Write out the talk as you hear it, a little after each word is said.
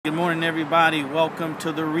Good morning, everybody. Welcome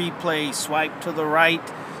to the replay. Swipe to the right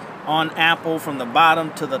on Apple, from the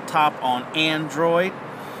bottom to the top on Android.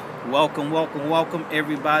 Welcome,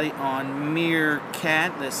 everybody on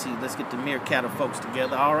Meerkat. Let's see. Let's get the Meerkat of folks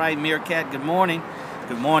together. All right, Meerkat. Good morning.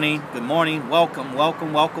 Good morning. Welcome.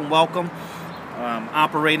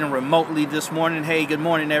 Operating remotely this morning. Hey, good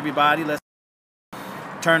morning, everybody. Let's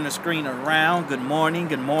turn the screen around. Good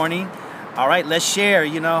morning. All right, let's share.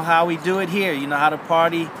 You know how we do it here. You know how the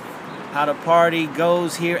party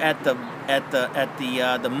goes here at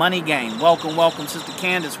the money game. Welcome, Sister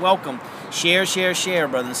Candace. Welcome. Share,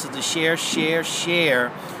 brothers and sisters.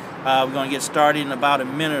 Share. We're gonna get started in about a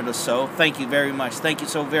minute or so. Thank you very much. Thank you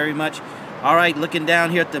so very much. All right, looking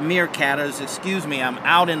down here at the Meerkatters. Excuse me, I'm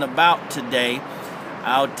out and about today.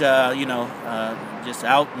 Just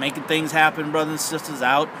out making things happen, brothers and sisters.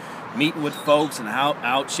 Out meeting with folks and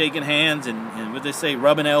out shaking hands and what they say,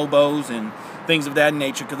 rubbing elbows and things of that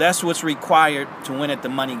nature, because that's what's required to win at the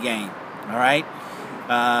money game. All right,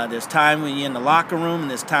 there's time when you're in the locker room, and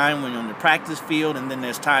there's time when you're on the practice field, and then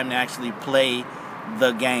there's time to actually play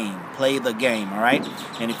the game. All right,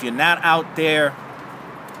 and if you're not out there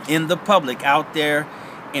in the public, out there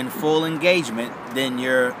in full engagement, then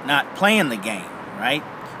you're not playing the game. Right,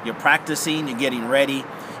 you're practicing, you're getting ready,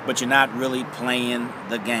 but you're not really playing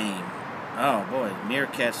the game. Oh boy,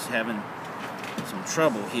 Meerkat's having some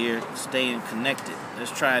trouble here staying connected.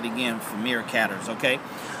 Let's try it again for Meerkatters, okay?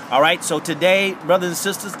 All right, so today, brothers and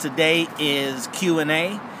sisters, today is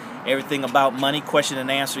Q&A, everything about money, question and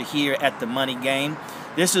answer here at the Money Game.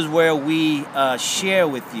 This is where we share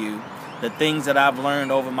with you the things that I've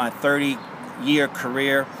learned over my 30-year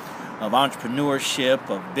career of entrepreneurship,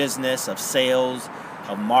 of business, of sales,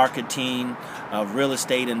 of marketing, of real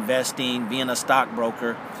estate investing, being a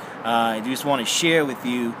stockbroker. I just want to share with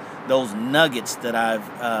you those nuggets that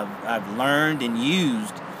I've learned and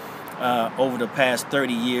used over the past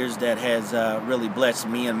 30 years that has really blessed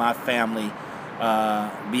me and my family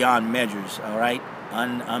beyond measures. All right,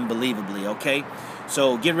 unbelievably. Okay,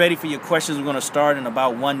 so get ready for your questions. We're going to start in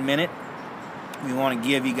about 1 minute. We want to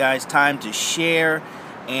give you guys time to share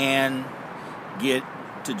and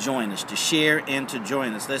to join us,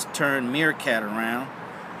 Let's turn Meerkat around.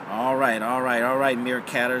 All right,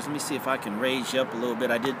 Meerkatters. Let me see if I can raise you up a little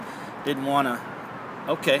bit. I didn't want to.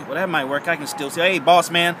 Okay, well, that might work. I can still see. Hey,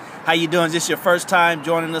 boss man, how you doing? Is this your first time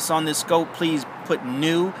joining us on this scope? Please put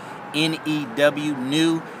new, N-E-W,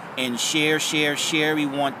 new, and share. We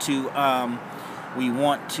want to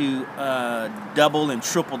double and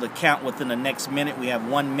triple the count within the next minute. We have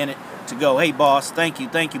 1 minute to go. Hey, boss, thank you,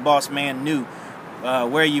 boss man, new.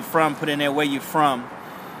 Where are you from? Put in there where you from.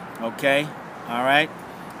 Okay, all right.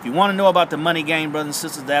 If you want to know about the money game, brothers and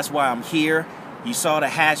sisters, that's why I'm here. You saw the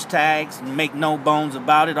hashtags, make no bones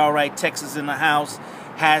about it. All right, Texas in the house,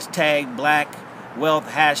 hashtag black wealth,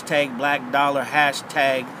 hashtag black dollar,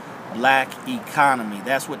 hashtag black economy.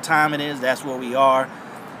 That's what time it is. That's where we are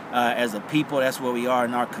as a people. That's where we are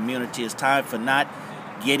in our community. It's time for not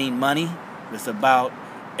getting money. It's about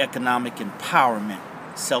economic empowerment,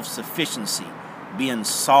 self-sufficiency, being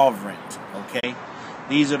sovereign. Okay,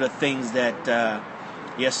 these are the things that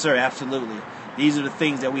yes sir, absolutely, these are the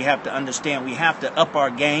things that we have to understand. We have to up our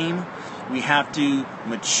game. We have to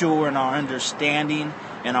mature in our understanding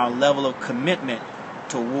and our level of commitment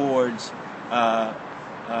towards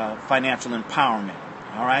financial empowerment.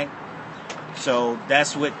 All right, so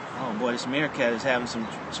that's what. Oh boy, this Meerkat is having some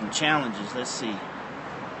challenges. Let's see.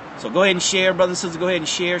 So go ahead and share, brothers and sisters. Go ahead and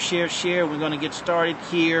share. We're going to get started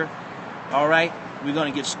here. All right, we're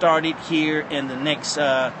going to get started here in the next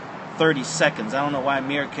 30 seconds. I don't know why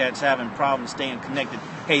Meerkat's having problems staying connected.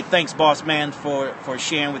 Hey, thanks, boss man, for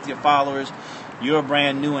sharing with your followers. You're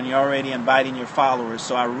brand new and you're already inviting your followers,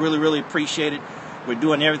 so I really appreciate it. We're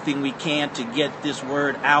doing everything we can to get this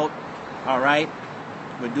word out. All right,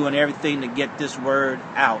 we're doing everything to get this word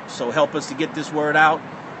out, so help us to get this word out.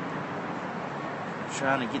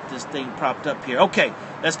 Trying to get this thing propped up here. Okay,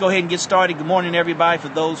 let's go ahead and get started. Good morning, everybody. For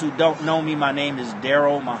those who don't know me, my name is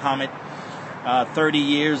DarrellMuhammad. 30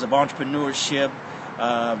 years of entrepreneurship,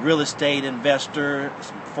 real estate investor,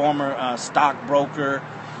 former stockbroker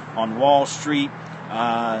on Wall Street,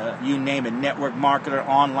 you name it, network marketer,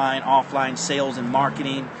 online, offline sales and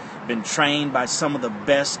marketing. Been trained by some of the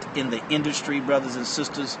best in the industry, brothers and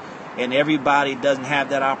sisters, and everybody doesn't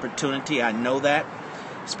have that opportunity. I know that,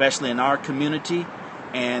 especially in our community.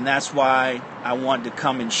 And that's why I wanted to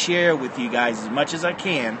come and share with you guys as much as I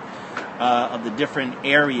can of the different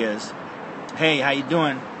areas. Hey, how you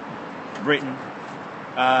doing, Britain?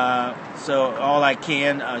 So all I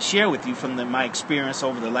can share with you from my experience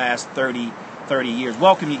over the last 30 years.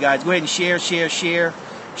 Welcome, you guys. Go ahead and share.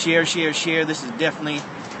 Share, share, share. This is definitely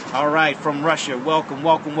all right from Russia. Welcome,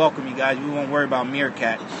 welcome, welcome, you guys. We won't worry about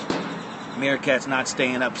Meerkat. Meerkat's not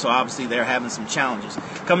staying up, so obviously they're having some challenges.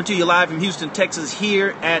 Coming to you live from Houston, Texas,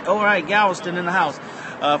 here at, all right, Galveston in the house.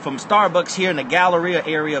 From Starbucks here in the Galleria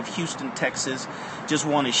area of Houston, Texas. Just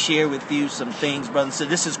want to share with you some things, brothers. So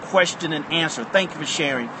this is question and answer. Thank you for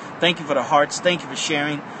sharing. Thank you for the hearts. Thank you for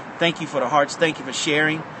sharing. Thank you for the hearts. Thank you for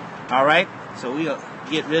sharing. All right. So we'll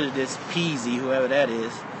get rid of this peasy, whoever that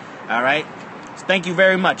is. All right. So thank you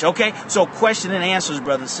very much. Okay. So question and answers,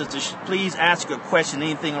 brothers and sisters. Please ask your question.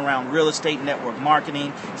 Anything around real estate, network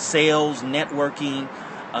marketing, sales, networking,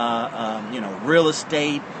 real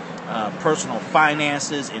estate, personal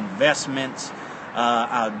finances, investments.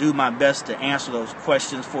 I'll do my best to answer those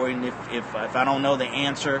questions for you. And if I don't know the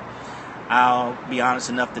answer, I'll be honest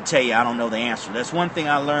enough to tell you I don't know the answer. That's one thing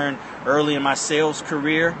I learned early in my sales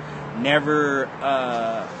career. Never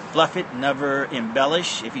fluff it, never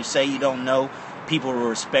embellish. If you say you don't know, people will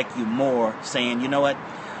respect you more, saying, you know what,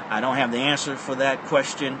 I don't have the answer for that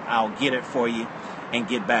question. I'll get it for you and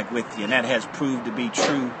get back with you. And that has proved to be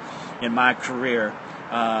true in my career,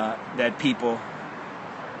 that people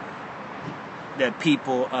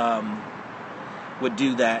would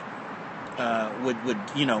do that,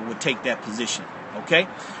 would take that position. Okay?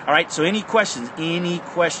 All right, so any questions,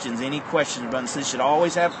 brothers? You should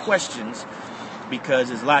always have questions because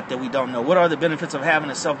there's a lot that we don't know. What are the benefits of having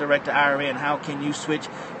a self-directed IRA, and how can you switch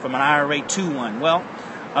from an IRA to one? Well,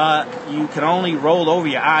 you can only roll over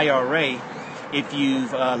your IRA if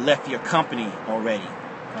you've left your company already.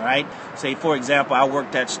 All right? Say, for example, I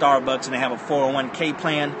worked at Starbucks and they have a 401k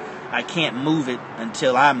plan. I can't move it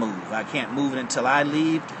until I move. I can't move it until I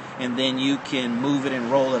leave, and then you can move it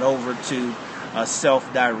and roll it over to a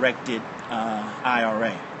self-directed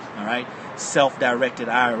IRA. All right, self-directed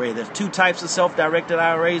IRA. There's two types of self-directed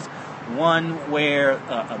IRAs. One where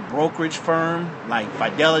a brokerage firm like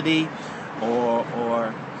Fidelity,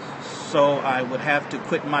 or so I would have to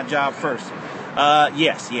quit my job first.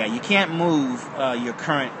 You can't move your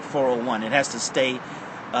current 401. It has to stay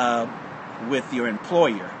with your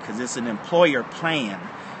employer because it's an employer plan,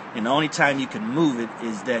 and the only time you can move it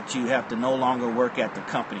is that you have to no longer work at the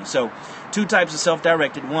company. So two types of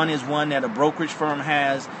self-directed. One is one that a brokerage firm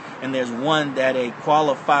has, and there's one that a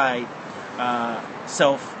qualified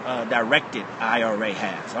self-directed IRA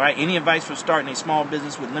has. All right, any advice for starting a small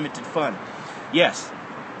business with limited fund? Yes,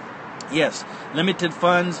 limited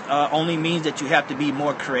funds only means that you have to be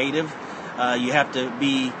more creative. You have to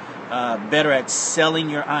be better at selling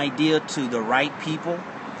your idea to the right people.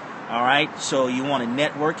 All right, so you want to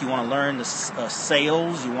network, you want to learn the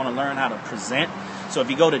sales, you want to learn how to present. So if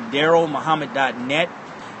you go to DarrellMuhammad.net,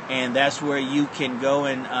 and that's where you can go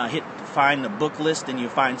and find the book list, and you'll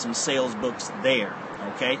find some sales books there.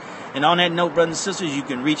 Okay, and on that note, brothers and sisters, you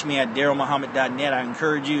can reach me at DarrellMuhammad.net. I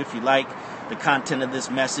encourage you, if you like the content of this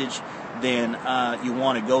message, then you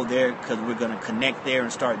want to go there, because we're going to connect there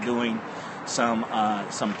and start doing some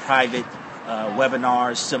private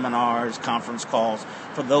webinars, seminars, conference calls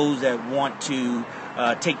for those that want to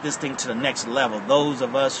take this thing to the next level. Those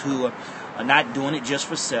of us who are not doing it just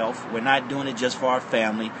for self, we're not doing it just for our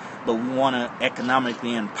family, but we want to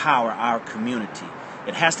economically empower our community.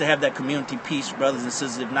 It has to have that community piece, brothers and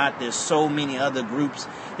sisters. If not, there's so many other groups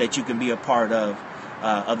that you can be a part of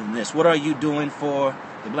other than this. What are you doing for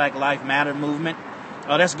the Black Lives Matter movement?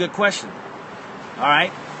 Oh, that's a good question. All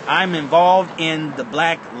right. I'm involved in the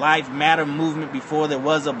Black Lives Matter movement before there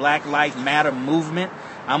was a Black Lives Matter movement.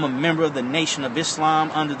 I'm a member of the Nation of Islam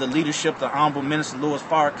under the leadership of the Honorable Minister Louis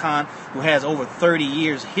Farrakhan, who has over 30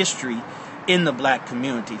 years history in the black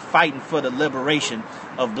community, fighting for the liberation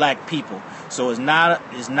of black people. So it's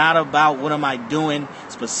not about what am I doing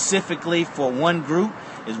specifically for one group.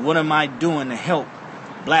 It's what am I doing to help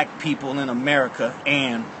black people in America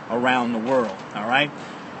and around the world. All right?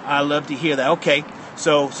 I love to hear that. Okay.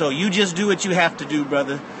 So you just do what you have to do,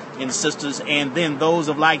 brother and sisters, and then those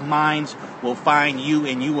of like minds will find you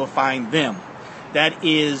and you will find them. That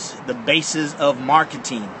is the basis of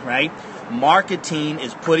marketing, right? Marketing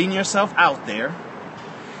is putting yourself out there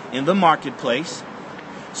in the marketplace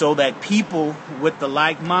so that people with the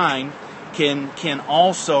like mind can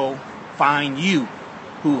also find you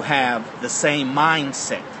who have the same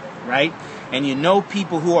mindset, right? And you know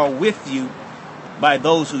people who are with you by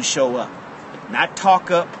those who show up. Not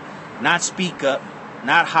talk up, not speak up,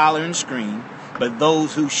 not holler and scream, but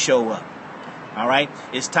those who show up. All right?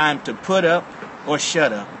 It's time to put up or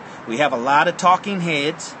shut up. We have a lot of talking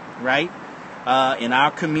heads, right, in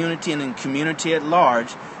our community and in community at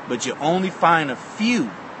large, but you only find a few.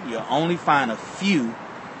 You only find a few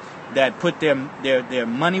that put their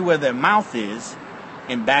money where their mouth is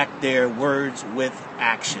and back their words with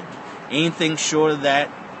action. Anything short of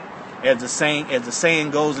that, as the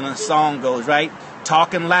saying goes and the song goes, right?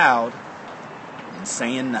 Talking loud and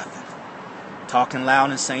saying nothing. Talking loud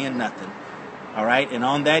and saying nothing. All right? And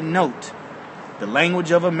on that note, the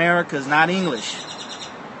language of America is not English.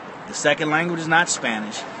 The second language is not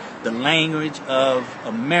Spanish. The language of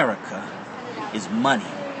America is money.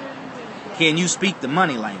 Can you speak the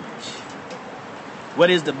money language? What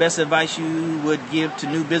is the best advice you would give to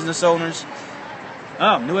new business owners?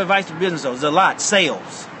 New advice to business owners, a lot.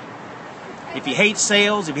 Sales. If you hate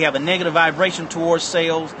sales, if you have a negative vibration towards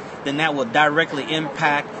sales, then that will directly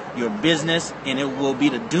impact your business, and it will be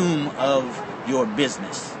the doom of your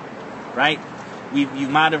business, right? You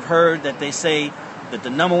might have heard that they say that the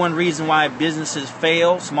number one reason why businesses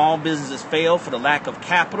fail, small businesses fail, for the lack of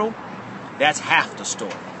capital. That's half the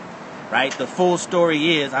story, right? The full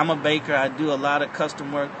story is, I'm a baker, I do a lot of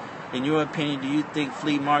custom work. In your opinion, do you think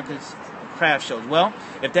flea markets, craft shows? Well,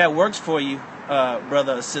 if that works for you,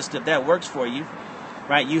 brother or sister, if that works for you,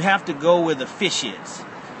 right, you have to go where the fish is,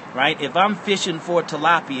 right? If I'm fishing for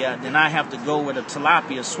tilapia, then I have to go where the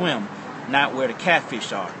tilapia swim, not where the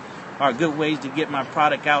catfish are good ways to get my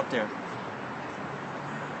product out there.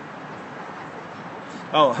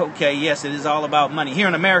 Oh, okay, yes, it is all about money. Here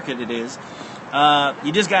in America it is.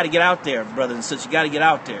 You just got to get out there, brothers and sisters. You got to get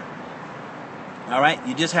out there. All right?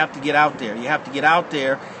 You just have to get out there. You have to get out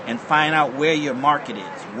there and find out where your market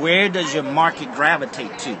is. Where does your market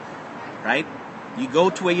gravitate to? Right? You go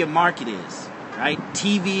to where your market is. Right?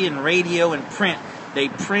 TV and radio and print. They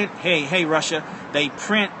print, hey, Russia, they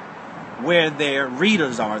print where their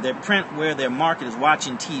readers are. They print where their market is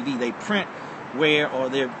watching TV. They print where, or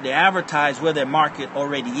they advertise where their market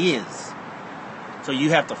already is. So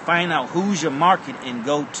you have to find out who's your market and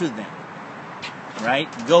go to them. Right?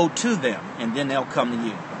 Go to them, and then they'll come to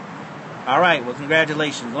you. All right. Well,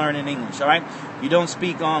 congratulations, learning English. All right. You don't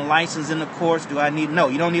speak on license in the course. Do I need? No,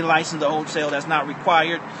 you don't need a license to wholesale. That's not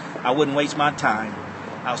required. I wouldn't waste my time.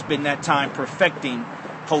 I'll spend that time perfecting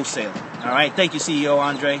wholesaling. All right. Thank you, CEO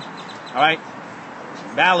Andre. All right.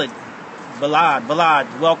 Balad.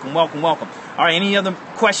 Welcome. All right. Any other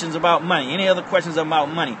questions about money? Any other questions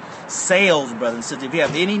about money? Sales, brothers and sisters. If you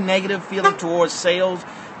have any negative feeling towards sales,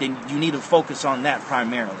 then you need to focus on that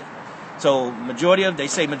primarily. So majority of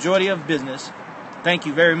business. Thank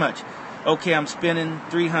you very much. Okay, I'm spending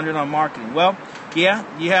 $300 on marketing. Well, yeah,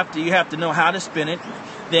 you have to know how to spend it.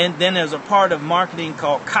 Then there's a part of marketing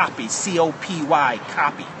called copy, COPY,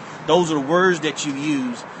 copy. Those are the words that you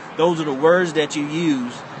use. Those are the words that you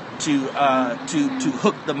use to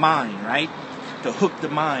hook the mind, right? To hook the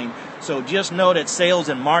mind. So just know that sales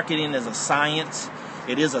and marketing is a science.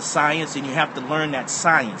 It is a science, and you have to learn that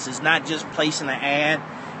science. It's not just placing an ad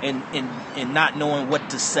and not knowing what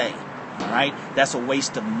to say. All right? That's a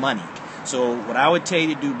waste of money. So what I would tell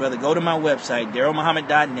you to do, brother, go to my website,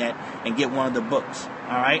 DarrellMuhammad.net, and get one of the books.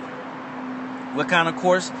 All right? What kind of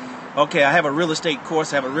course? Okay, I have a real estate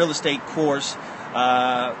course.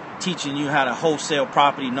 Teaching you how to wholesale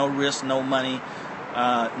property, no risk, no money,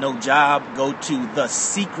 no job. Go to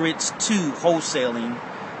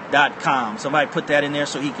thesecrets2wholesaling.com. Somebody put that in there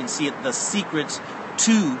so he can see it.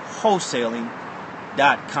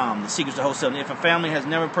 Thesecrets2wholesaling.com. The secrets to wholesaling. If a family has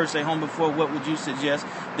never purchased a home before, what would you suggest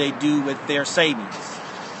they do with their savings?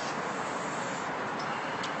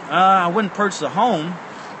 I wouldn't purchase a home.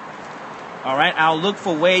 All right. I'll look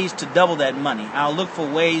for ways to double that money. I'll look for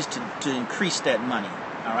ways to increase that money.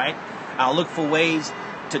 All right. I'll look for ways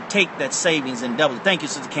to take that savings and double it. Thank you,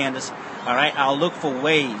 Sister Candace. All right. I'll look for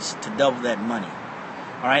ways to double that money.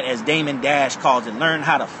 All right. As Damon Dash calls it, learn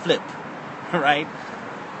how to flip. All right.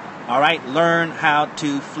 All right. Learn how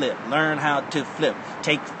to flip. Learn how to flip.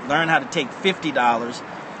 Learn how to take $50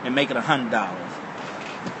 and make it $100.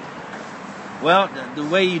 Well, the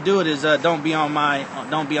way you do it is don't be on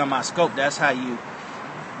my scope. That's how you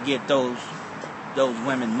get those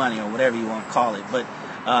women money, or whatever you want to call it. But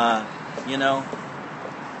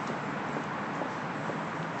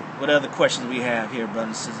what other questions we have here,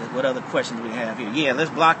 brothers and sisters? What other questions we have here? Yeah,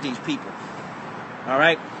 let's block these people. All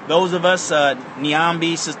right, those of us,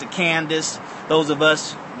 Nyambi, Sister Candace, those of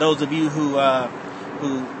you who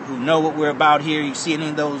know what we're about here. You see any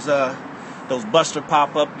of those buster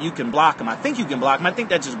pop up, you can block them. I think you can block them. I think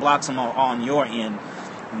that just blocks them on your end,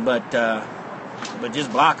 but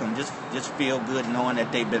just block them. Just feel good knowing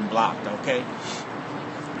that they've been blocked. Okay,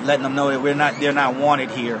 letting them know that they're not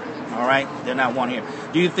wanted here. All right, they're not wanted here.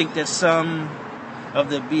 Do you think that some of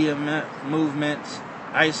the BM movement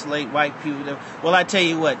isolate white people? Well, I tell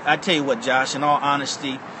you what, Josh. In all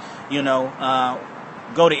honesty,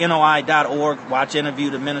 Go to NOI.org, watch an interview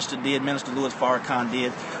the minister did, Minister Louis Farrakhan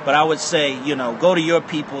did. But I would say, go to your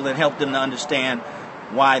people and help them to understand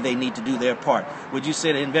why they need to do their part. Would you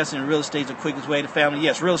say that investing in real estate is the quickest way to family?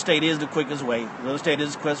 Yes, real estate is the quickest way. Real estate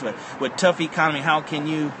is the quickest way. With tough economy, how can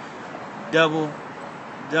you double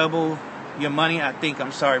your money?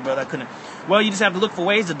 I'm sorry, brother, I couldn't. Well, you just have to look for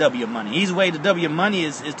ways to double your money. Easy way to double your money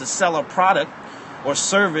is to sell a product or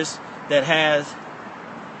service that has.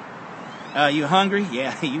 You hungry?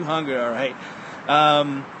 Yeah, you hungry, all right.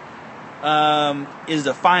 Is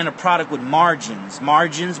to find a product with margins.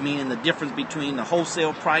 Margins meaning the difference between the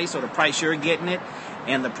wholesale price or the price you're getting it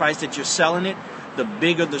and the price that you're selling it. The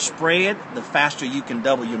bigger the spread, the faster you can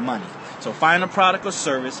double your money. So find a product or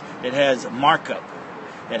service that has markup,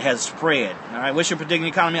 that has spread. All right, what's your predicting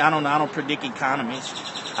economy? I don't know. I don't predict economies.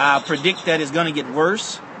 I predict that it's going to get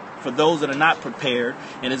worse for those that are not prepared,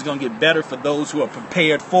 and it's going to get better for those who are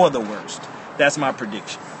prepared for the worst. That's my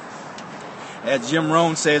prediction. As Jim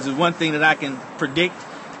Rohn says, the one thing that I can predict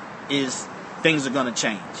is things are going to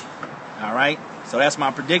change. All right? So that's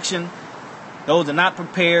my prediction. Those that are not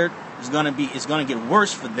prepared, it's going to get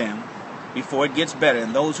worse for them before it gets better.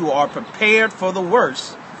 And those who are prepared for the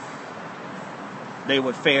worst, they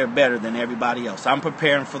would fare better than everybody else. I'm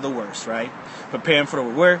preparing for the worst, right? Preparing for the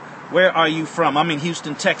worst. Where are you from? I'm in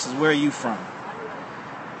Houston, Texas. Where are you from?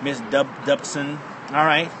 Miss Dubson. All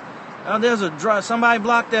right. Oh, there's a drug. Somebody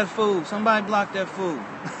block that food. Somebody block that food.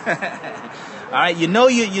 All right. You know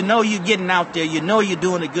you're getting out there. You know you're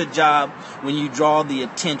doing a good job when you draw the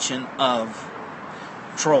attention of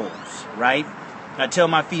trolls, right? I tell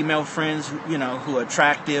my female friends, who are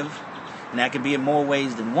attractive, and that can be in more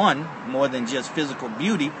ways than one, more than just physical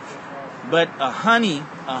beauty. But a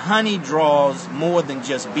honey draws more than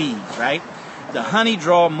just bees, right? The honey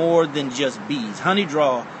draw more than just bees. Honey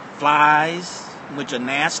draw flies, which are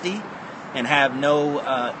nasty and have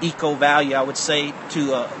no eco value, I would say,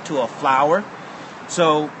 to a flower.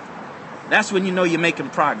 So that's when you know you're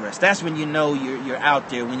making progress. That's when you know you're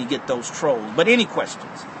out there, when you get those trolls. But any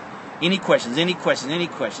questions? Any questions? Any questions? Any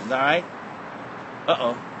questions? All right.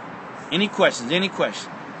 Any questions? Any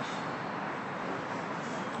questions?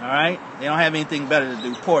 All right, they don't have anything better to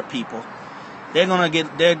do. Poor people, they're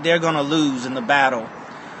gonna lose in the battle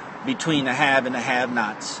between the have and the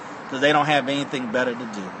have-nots because they don't have anything better to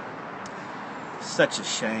do. Such a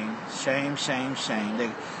shame, shame, shame,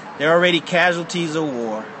 shame. They're already casualties of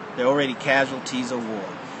war. They're already casualties of war.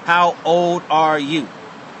 How old are you?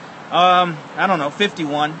 I don't know,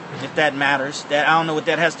 51, if that matters. I don't know what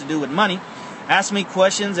that has to do with money. Ask me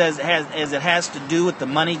questions as it has to do with the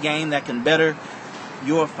money game that can better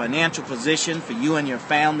your financial position for you and your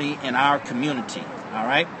family in our community. All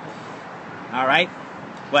right? All right?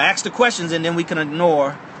 Well, ask the questions and then we can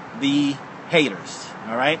ignore the haters.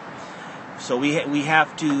 All right? So we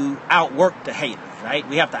have to outwork the haters, right?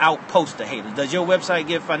 We have to outpost the haters. Does your website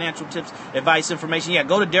give financial tips, advice, information? Yeah,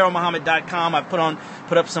 go to DarrellMuhammad.com. I've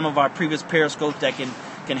put up some of our previous periscopes that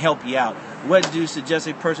can help you out. What do you suggest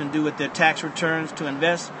a person do with their tax returns to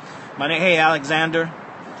invest? Hey, Alexander.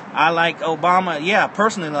 I like Obama. Yeah,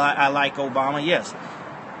 personally, I like Obama. Yes.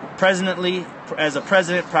 As a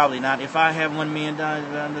president, probably not. If I have $1 million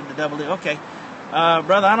to double it, okay.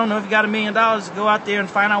 Brother, I don't know if you got $1 million. Go out there and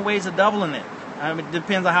find out ways of doubling it. It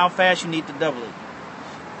depends on how fast you need to double it.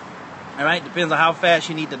 All right? Depends on how fast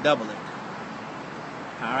you need to double it.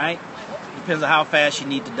 All right? Depends on how fast you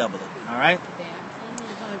need to double it. All right?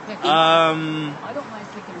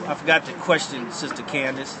 I forgot the question, Sister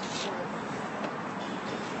Candace.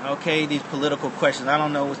 Okay, these political questions. I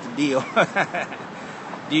don't know what's the deal.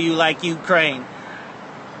 Do you like Ukraine?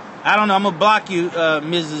 I don't know. I'm going to block you,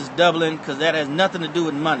 Mrs. Dublin, because that has nothing to do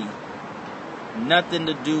with money. Nothing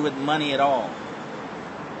to do with money at all.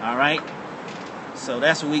 All right? So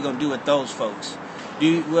that's what we're going to do with those folks. What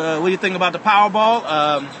do you think about the Powerball?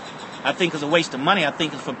 I think it's a waste of money. I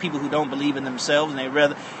think it's for people who don't believe in themselves, and they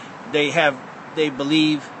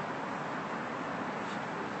believe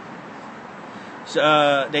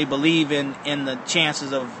in the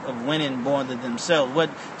chances of winning more than themselves. What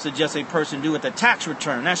suggests a person do with a tax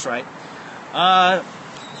return? That's right. Well,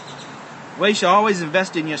 you should always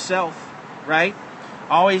invest in yourself, right?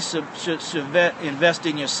 Always should invest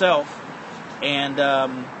in yourself, and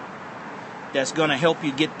that's going to help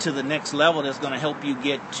you get to the next level. That's going to help you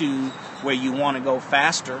get to where you want to go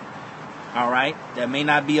faster. All right? That may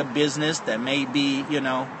not be a business. That may be,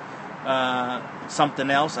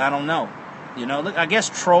 something else. I don't know. Look, I guess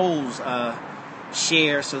trolls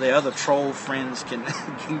share so their other troll friends can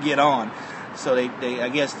get on. So they I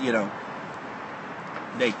guess,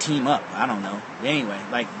 they team up. I don't know. Anyway,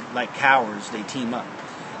 like cowards, they team up.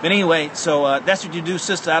 But anyway, so that's what you do,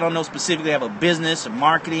 sister. I don't know specifically. Have a business or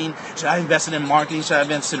marketing. Should I invest in marketing? Should I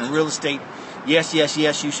invest in real estate? Yes, yes,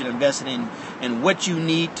 yes. You should invest in what you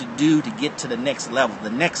need to do to get to the next level. The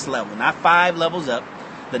next level, not 5 levels up.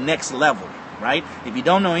 The next level, right? If you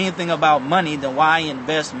don't know anything about money, then why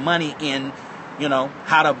invest money in,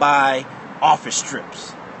 how to buy office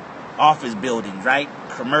strips, office buildings, right?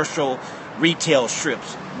 Commercial retail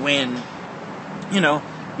strips when,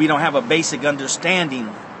 we don't have a basic understanding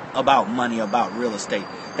about money, about real estate.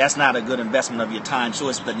 That's not a good investment of your time. So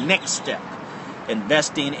it's the next step,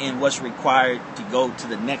 investing in what's required to go to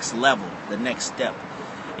the next level, the next step.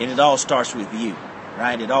 And it all starts with you,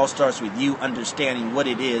 right? It all starts with you understanding what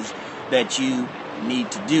it is that you need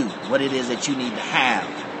to do, what it is that you need to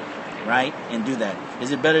have, right? And do that.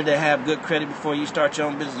 Is it better to have good credit before you start your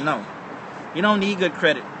own business? No. You don't need good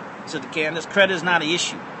credit. So Candace, credit is not an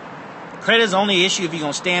issue. Credit is only an issue if you're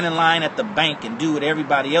going to stand in line at the bank and do what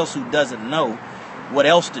everybody else who doesn't know what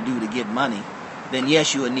else to do to get money, then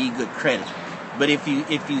yes, you will need good credit. But if you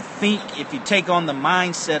take on the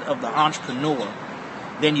mindset of the entrepreneur,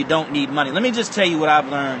 then you don't need money. Let me just tell you what I've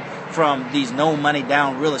learned from these no money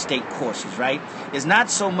down real estate courses, right? It's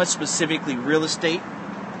not so much specifically real estate,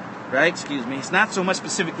 right? It's not so much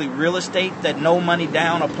specifically real estate that no money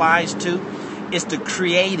down applies to. It's the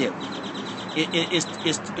creative.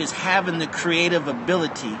 It's having the creative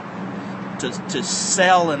ability to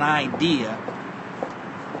sell an idea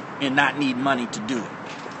and not need money to do it.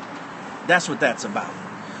 That's what that's about.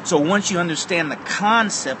 So once you understand the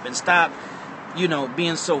concept and stop,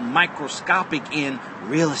 being so microscopic in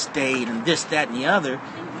real estate and this, that, and the other,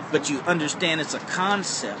 but you understand it's a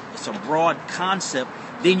concept, it's a broad concept,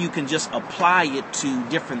 then you can just apply it to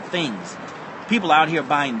different things. People out here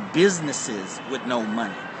buying businesses with no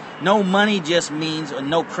money. No money just means, or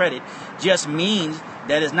no credit, just means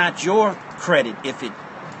that it's not your credit if it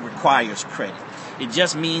requires credit. It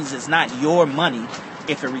just means it's not your money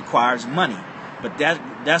if it requires money. But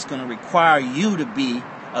that's going to require you to be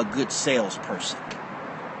a good salesperson.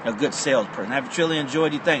 A good salesperson. Have you truly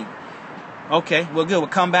enjoyed your thing? Okay, well, good. We'll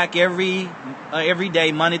come back every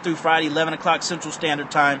day, Monday through Friday, 11 o'clock Central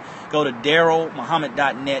Standard Time. Go to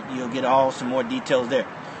DarrellMuhammad.net. You'll get some more details there.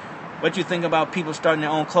 What you think about people starting their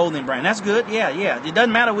own clothing brand? That's good. Yeah. It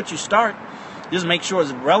doesn't matter what you start. Just make sure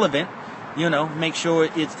it's relevant. Make sure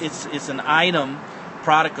it's an item,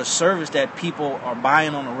 product, or service that people are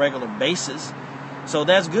buying on a regular basis. So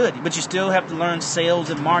that's good. But you still have to learn sales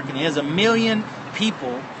and marketing. There's 1 million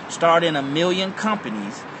people starting 1 million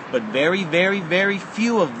companies, but very, very, very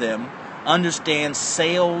few of them understand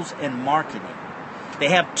sales and marketing. They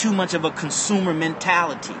have too much of a consumer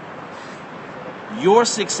mentality. Your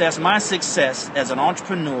success, my success as an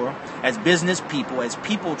entrepreneur, as business people, as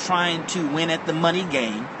people trying to win at the money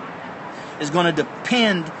game, is going to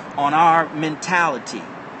depend on our mentality.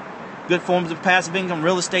 Good forms of passive income,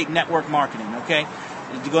 real estate, network marketing, okay?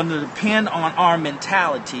 It's going to depend on our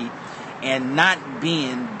mentality and not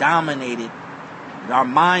being dominated, our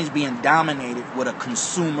minds being dominated with a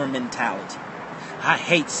consumer mentality. I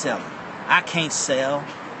hate selling. I can't sell.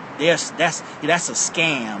 That's a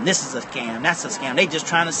scam. This is a scam. That's a scam. They just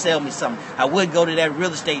trying to sell me something. I would go to that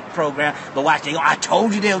real estate program, but watch, I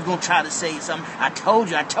told you they was going to try to sell you something. I told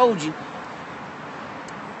you.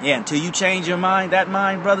 Yeah, until you change your mind,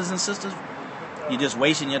 brothers and sisters, you're just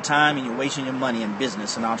wasting your time and you're wasting your money in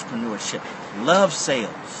business and entrepreneurship. Love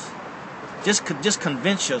sales. Just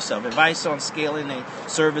convince yourself. Advice on scaling a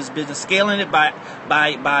service business, scaling it by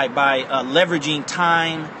leveraging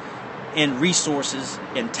time and resources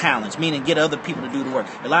and talents, meaning get other people to do the work.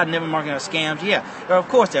 A lot of network marketing are scams. Yeah, of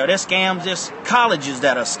course there are. There's scams. There's colleges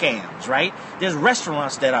that are scams, right? There's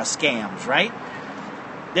restaurants that are scams, right?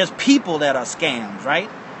 There's people that are scams, right?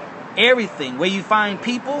 Everything. Where you find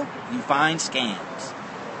people, you find scams.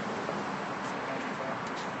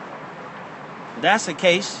 If that's the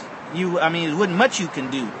case, there wasn't much you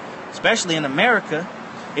can do, especially in America,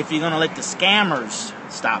 if you're going to let the scammers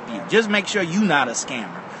stop you. Just make sure you're not a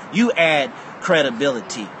scammer. You add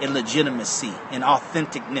credibility and legitimacy and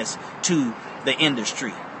authenticness to the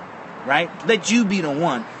industry, right? Let you be the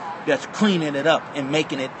one that's cleaning it up and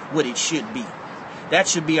making it what it should be. That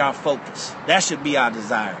should be our focus. That should be our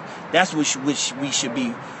desire. That's what we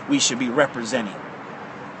should be representing,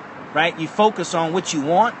 right? You focus on what you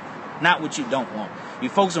want, not what you don't want. You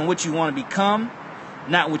focus on what you want to become,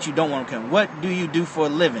 not what you don't want to become. What do you do for a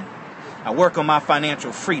living? I work on my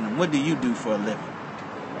financial freedom. What do you do for a living?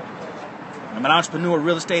 I'm an entrepreneur,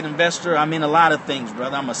 real estate investor. I'm in a lot of things,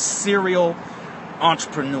 brother. I'm a serial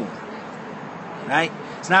entrepreneur, right?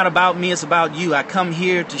 It's not about me. It's about you. I come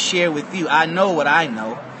here to share with you. I know what I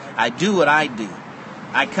know. I do what I do.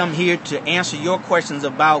 I come here to answer your questions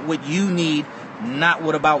about what you need, not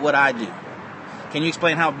about what I do. Can you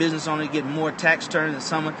explain how business owners get more tax returns than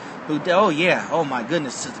someone who, oh yeah, oh my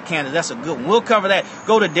goodness, Sister Candace, that's a good one. We'll cover that.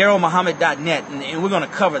 Go to DarrellMuhammad.net, and we're going to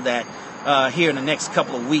cover that here in the next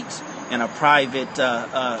couple of weeks in a private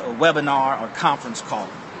webinar or conference call.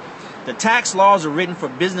 The tax laws are written for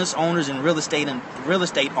business owners and real estate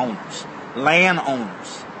owners, land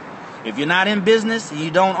owners. If you're not in business and you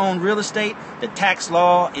don't own real estate, the tax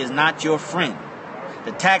law is not your friend.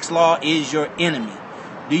 The tax law is your enemy.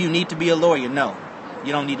 Do you need to be a lawyer? No.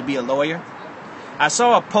 You don't need to be a lawyer. I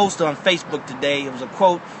saw a post on Facebook today. It was a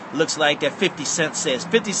quote, looks like that 50 Cent says.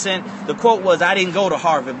 50 Cent, the quote was, I didn't go to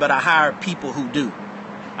Harvard, but I hired people who do.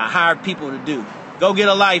 I hired people to do. Go get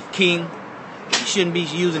a life, king. You shouldn't be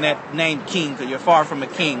using that name king because you're far from a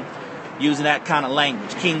king using that kind of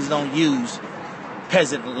language. Kings don't use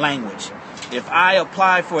peasant language. If I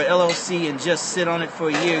apply for an LLC and just sit on it for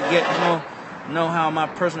a year, know how my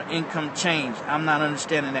personal income changed, I'm not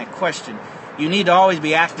understanding that question. You need to always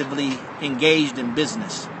be actively engaged in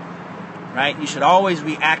business, right? You should always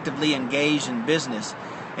be actively engaged in business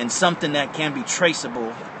and something that can be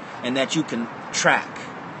traceable and that you can track,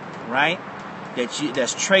 right?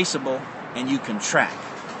 That's traceable and you can track.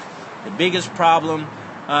 The biggest problem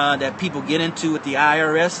that people get into with the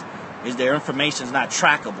IRS is their information is not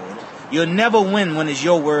trackable. You'll never win when it's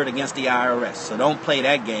your word against the IRS. So don't play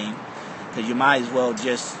that game, because you might as well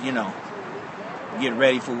just, get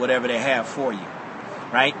ready for whatever they have for you,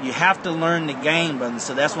 right? You have to learn the game, brother.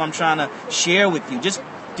 So that's what I'm trying to share with you.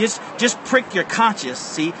 Just prick your conscience,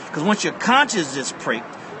 see? Because once your conscience is pricked,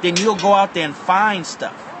 then you'll go out there and find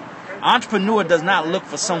stuff. Entrepreneur does not look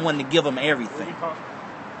for someone to give them everything,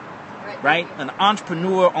 right? An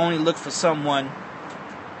entrepreneur only looks for someone,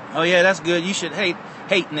 oh yeah, that's good, you should hate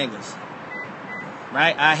niggas,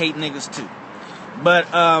 right? I hate niggas too.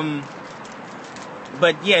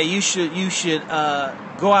 But yeah, you should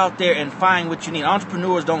go out there and find what you need.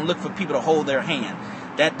 Entrepreneurs don't look for people to hold their hand.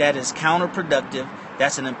 That is counterproductive.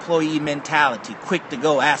 That's an employee mentality, quick to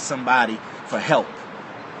go ask somebody for help,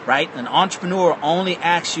 right? An entrepreneur only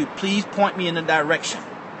asks you, please point me in the direction.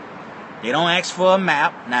 They don't ask for a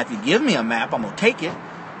map. Now, if you give me a map, I'm going to take it.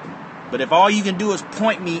 But if all you can do is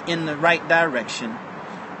point me in the right direction,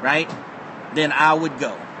 right, then I would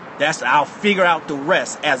go. I'll figure out the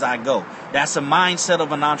rest as I go. That's a mindset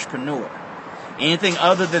of an entrepreneur. Anything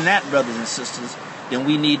other than that, brothers and sisters, then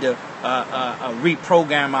we need to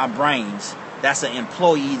reprogram our brains. That's an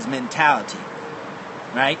employee's mentality,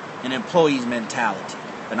 right? An employee's mentality.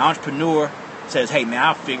 An entrepreneur says, hey, man,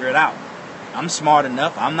 I'll figure it out. I'm smart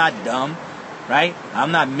enough. I'm not dumb, right?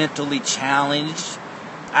 I'm not mentally challenged.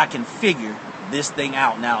 I can figure this thing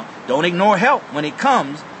out. Now, don't ignore help when it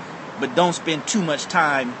comes, but don't spend too much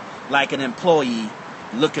time like an employee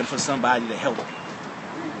looking for somebody to help you,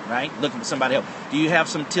 right? Looking for somebody to help. Do you have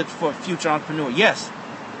some tips for a future entrepreneur? Yes.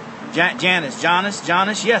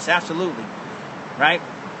 Jonas, yes, absolutely, right?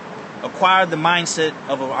 Acquire the mindset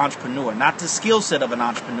of an entrepreneur, not the skill set of an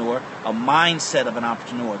entrepreneur, a mindset of an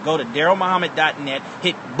entrepreneur. Go to DarrellMuhammad.net,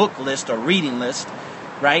 hit book list or reading list,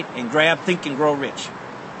 right, and grab Think and Grow Rich.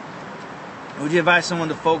 Would you advise someone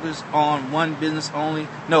to focus on one business only?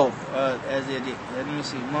 No, let me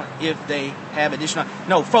see. If they have additional,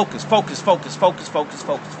 no, focus.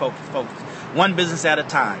 One business at a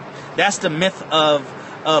time. That's the myth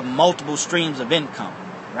of multiple streams of income,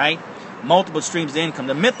 right? Multiple streams of income.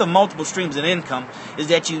 The myth of multiple streams of income is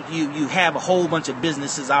that you have a whole bunch of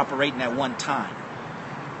businesses operating at one time,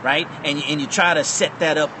 right? And you try to set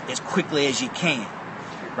that up as quickly as you can,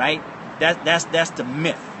 right? That's the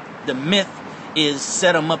myth. The myth is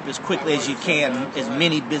set them up as quickly as you can, as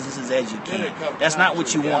many businesses as you can. That's not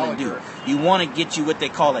what you want to do. You want to get you what they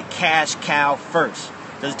call a cash cow first.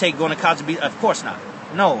 Does it take going to college to be? Of course not.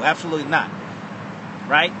 No, absolutely not.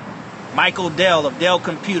 Right? Michael Dell of Dell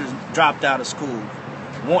Computers dropped out of school.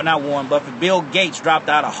 Not Warren Buffett. Bill Gates dropped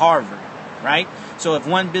out of Harvard. Right? So if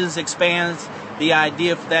one business expands, the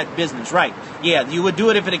idea for that business, right? Yeah, you would do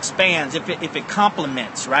it if it expands, if it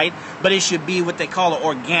complements, right? But it should be what they call an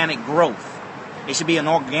organic growth. It should be an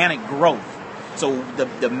organic growth. So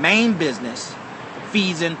the main business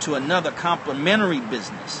feeds into another complementary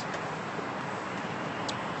business.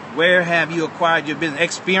 Where have you acquired your business?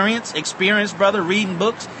 Experience, brother, reading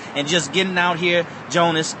books and just getting out here,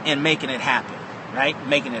 Jonas, and making it happen, right?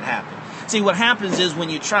 Making it happen. See, what happens is when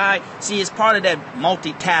you try, it's part of that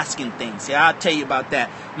multitasking thing. See, I'll tell you about that.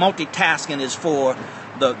 Multitasking is for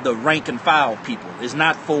the rank and file people. It's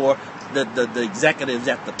not for the executives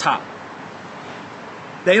at the top.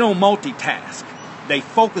 They don't multitask. They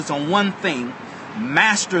focus on one thing,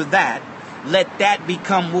 master that, let that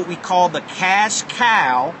become what we call the cash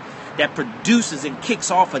cow that produces and kicks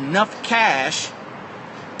off enough cash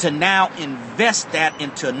to now invest that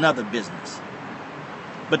into another business.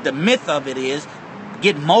 But the myth of it is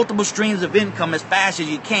get multiple streams of income as fast as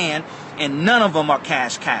you can, and none of them are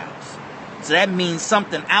cash cows. So that means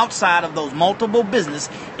something outside of those multiple businesses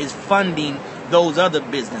is funding those other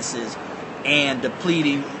businesses and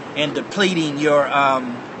depleting your I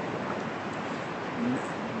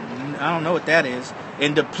don't know what that is,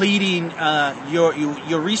 and depleting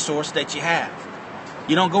your resource that you have.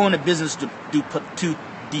 You don't go into business to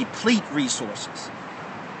deplete resources,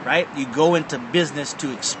 right? You go into business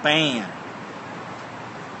to expand,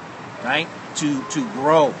 right? To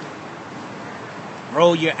grow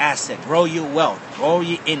your asset, grow your wealth, grow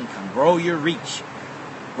your income, grow your reach,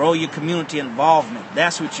 grow your community involvement.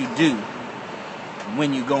 That's what you do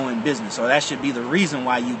when you go in business, or that should be the reason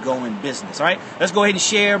why you go in business. All right, let's go ahead and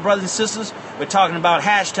share, brothers and sisters. We're talking about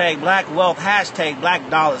hashtag black wealth, hashtag black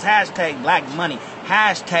dollars, hashtag black money,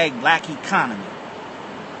 hashtag black economy.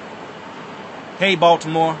 Hey,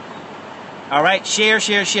 Baltimore. All right, share.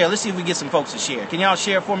 Let's see if we get some folks to share. Can y'all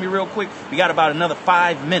share for me real quick? We got about another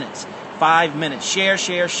 5 minutes. 5 minutes. Share.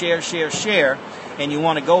 And you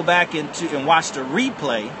want to go back and watch the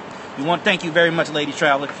replay. Thank you very much, Lady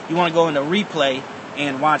Traveler. You want to go in the replay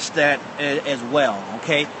and watch that as well,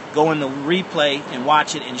 okay? Go in the replay and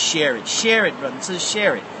watch it and share it. Share it, brother. Just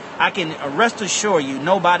share it. I can rest assured you,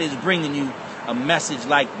 nobody's bringing you a message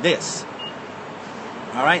like this.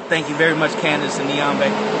 All right? Thank you very much, Candace and Niambe.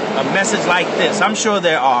 A message like this. I'm sure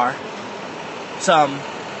there are some,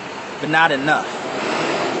 but not enough.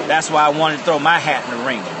 That's why I wanted to throw my hat in the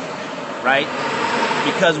ring, right?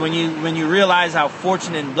 Because when you realize how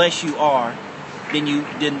fortunate and blessed you are, then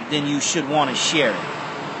you should want to share it.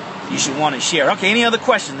 You should want to share. Okay, any other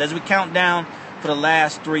questions as we count down for the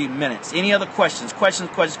last 3 minutes? Any other questions? Questions.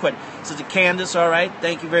 Sister Candace, all right.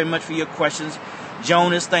 Thank you very much for your questions.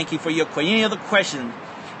 Jonas, thank you for your question. Any other questions?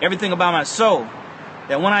 Everything about my soul.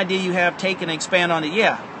 That one idea you have, take and expand on it.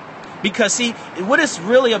 Yeah. Because see, what it's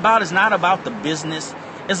really about is not about the business.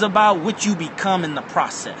 It's about what you become in the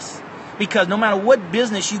process. Because no matter what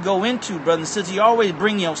business you go into, brothers and sisters, you always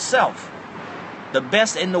bring yourself, the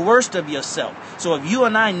best and the worst of yourself. So if you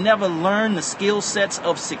and I never learn the skill sets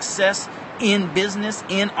of success in business,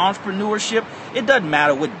 in entrepreneurship, it doesn't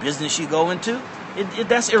matter what business you go into.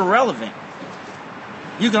 That's irrelevant.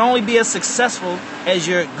 You can only be as successful as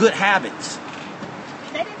your good habits.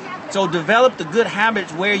 So develop the good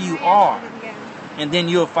habits where you are, and then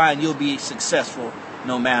you'll find you'll be successful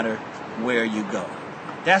no matter where you go.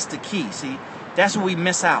 That's the key. See, that's what we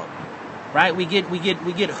miss out, right? We get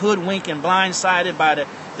hoodwinked and blindsided by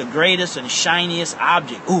the greatest and shiniest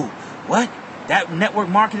object. Ooh, what? That network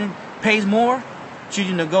marketing pays more? Should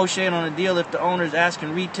you negotiate on a deal if the owner is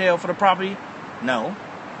asking retail for the property? No.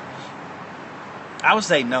 I would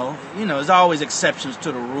say no. You know, there's always exceptions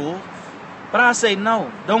to the rule, but I say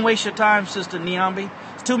no. Don't waste your time, Sister Niambi.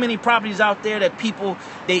 There's too many properties out there that people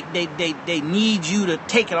they need you to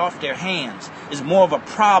take it off their hands. Is more of a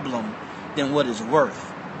problem than what it's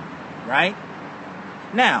worth, right?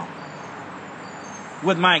 Now,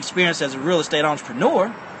 with my experience as a real estate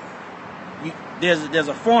entrepreneur, there's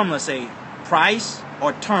a formula, say price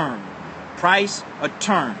or term. Price or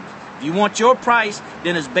term. If you want your price,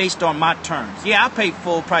 then it's based on my terms. Yeah, I pay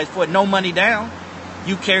full price for it, no money down.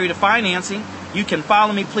 You carry the financing. You can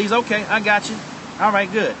follow me, please. Okay, I got you. All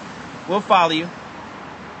right, good. We'll follow you.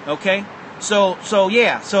 Okay? So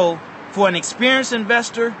for an experienced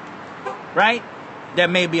investor, right, that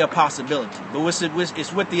may be a possibility. But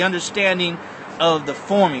it's with the understanding of the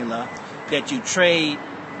formula that you trade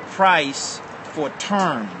price for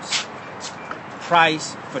terms.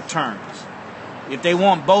 Price for terms. If they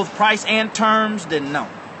want both price and terms, then no.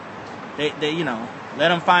 They let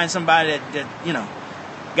them find somebody that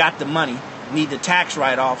got the money, need the tax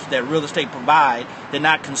write-offs that real estate provide. They're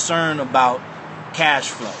not concerned about cash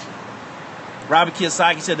flow. Robert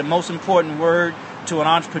Kiyosaki said the most important word to an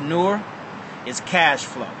entrepreneur is cash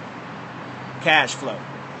flow. Cash flow.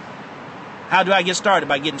 How do I get started?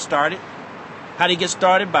 By getting started. How do you get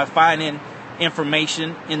started? By finding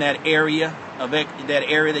information in that area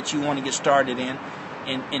that you want to get started in,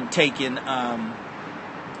 and taking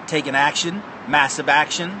action, massive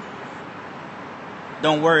action.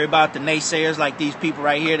 Don't worry about the naysayers like these people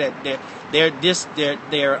right here that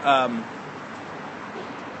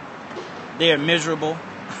they're miserable.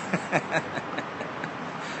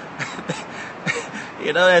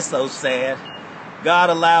 That's so sad.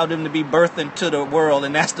 God allowed them to be birthed into the world,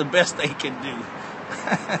 and that's the best they can do.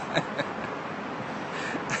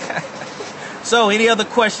 So, any other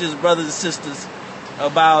questions, brothers and sisters,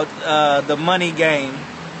 about the money game?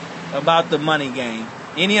 About the money game?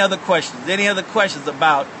 Any other questions? Any other questions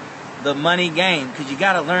about the money game? Because you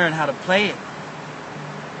got to learn how to play it.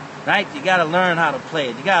 Right? You got to learn how to play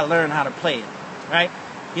it. You got to learn how to play it. Right?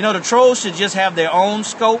 You know, the trolls should just have their own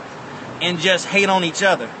scope and just hate on each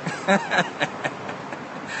other.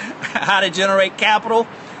 How to generate capital?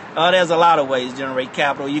 There's a lot of ways to generate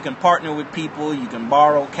capital. You can partner with people. You can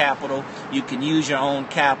borrow capital. You can use your own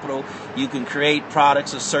capital. You can create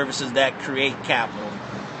products or services that create capital.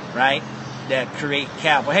 Right? That create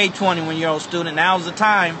capital. Hey, 21-year-old student, now's the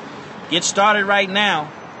time. Get started right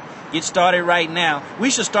now. Get started right now.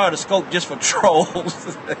 We should start a scope just for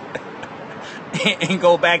trolls. And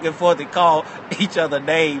go back and forth and call each other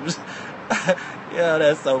names. Yeah,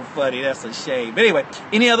 that's so funny. That's a shame. But anyway,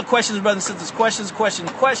 any other questions, brothers and sisters? Questions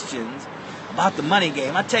about the money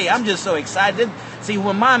game. I tell you, I'm just so excited. See,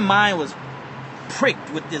 when my mind was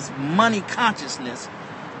pricked with this money consciousness,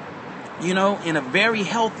 you know, in a very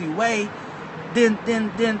healthy way, then,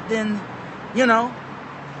 you know,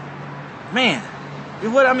 man,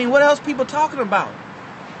 what else people talking about?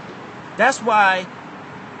 That's why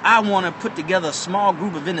I want to put together a small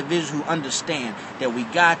group of individuals who understand that we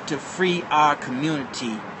got to free our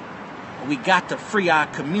community. We got to free our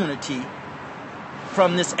community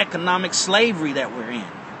from this economic slavery that we're in.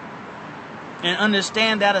 And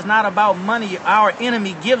understand that it's not about money. Our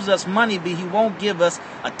enemy gives us money, but he won't give us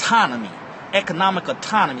autonomy, economic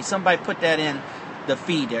autonomy. Somebody put that in the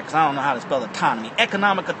feed there, because I don't know how to spell autonomy.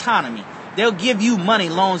 Economic autonomy. They'll give you money,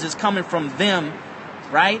 loans that's coming from them,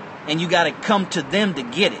 right? And you got to come to them to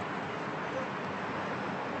get it.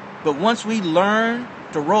 But once we learn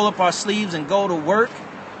to roll up our sleeves and go to work,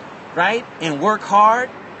 right? And work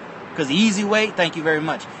hard, because the easy way, thank you very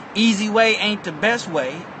much, easy way ain't the best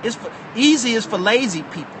way. Easy is for lazy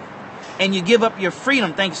people. And you give up your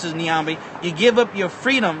freedom. Thank you, Sister Nyambi. You give up your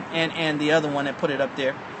freedom, and the other one that put it up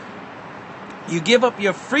there. You give up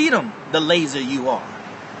your freedom the lazier you are.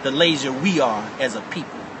 The lazier we are as a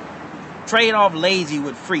people. Trade off lazy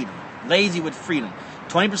with freedom. Lazy with freedom.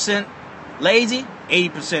 20% lazy,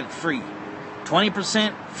 80% free.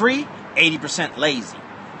 20% free, 80% lazy.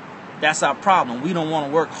 That's our problem. We don't want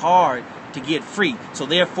to work hard to get free. So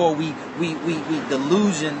therefore we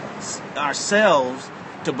delusion ourselves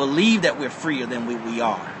to believe that we're freer than we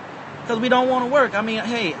are. Because we don't want to work. I mean,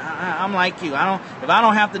 hey, I'm like you. If I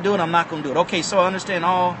don't have to do it, I'm not going to do it. Okay, so I understand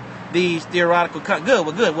all these theoretical good.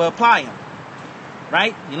 Well, apply them.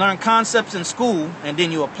 Right? You learn concepts in school, and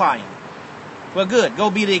then you apply them. Well, good. Go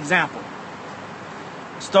be the example.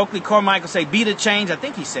 Stokely Carmichael say, be the change. I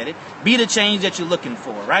think he said it. Be the change that you're looking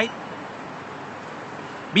for, right?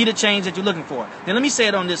 Be the change that you're looking for. Now, let me say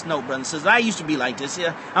it on this note, brothers and sisters. I used to be like this.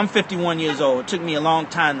 Yeah, I'm 51 years old. It took me a long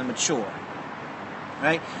time to mature.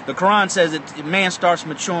 Right? The Quran says that man starts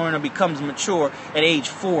maturing or becomes mature at age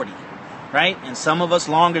 40. Right? And some of us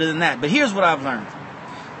longer than that. But here's what I've learned.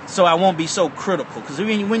 So I won't be so critical. Because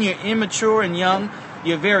when you're immature and young,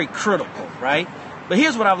 you're very critical, right? But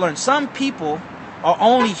here's what I've learned. Some people are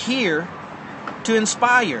only here to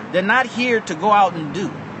inspire. They're not here to go out and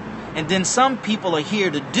do. And then some people are here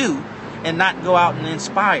to do and not go out and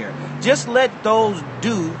inspire. Just let those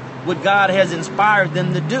do what God has inspired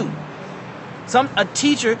them to do. A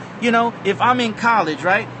teacher, you know, if I'm in college,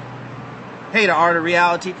 right? Hey, the art of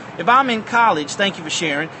reality. If I'm in college, thank you for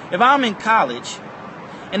sharing. If I'm in college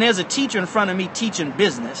and there's a teacher in front of me teaching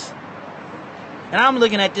business, and I'm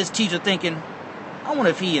looking at this teacher thinking, I wonder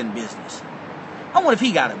if he in business. I wonder if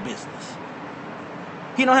he got a business.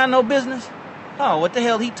 He don't have no business? Oh, what the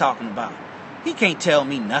hell he talking about? He can't tell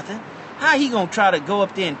me nothing. How he gonna try to go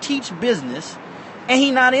up there and teach business and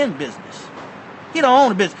he not in business? He don't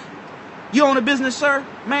own a business. You own a business, sir?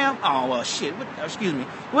 Ma'am? Oh, well, shit. Excuse me.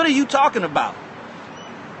 What are you talking about?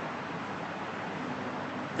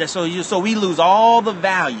 So we lose all the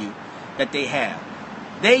value that they have.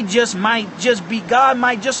 They just might just be, God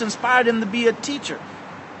might just inspire them to be a teacher.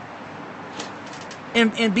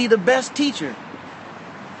 And be the best teacher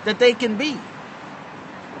that they can be.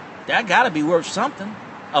 That got to be worth something.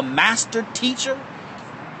 A master teacher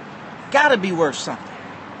got to be worth something.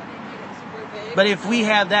 But if we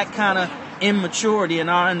have that kind of immaturity in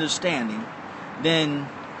our understanding, then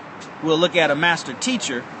we'll look at a master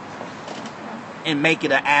teacher and make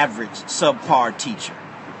it an average, subpar teacher.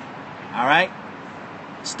 All right?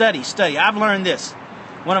 Study. I've learned this.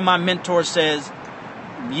 One of my mentors says,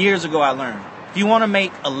 years ago I learned, if you want to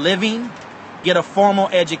make a living, get a formal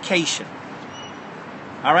education.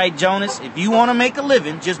 All right, Jonas, if you want to make a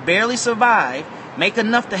living, just barely survive, make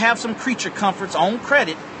enough to have some creature comforts on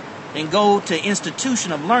credit, then go to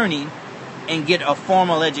institution of learning, and get a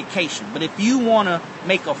formal education. But if you want to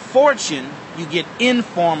make a fortune, you get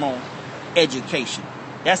informal education.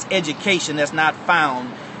 That's education that's not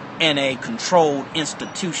found in a controlled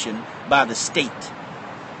institution by the state.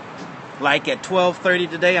 Like at 12:30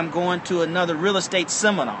 today, I'm going to another real estate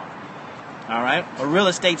seminar. All right, a real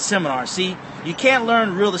estate seminar. See, you can't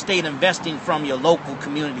learn real estate investing from your local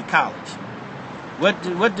community college.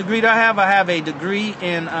 What degree do I have? I have a degree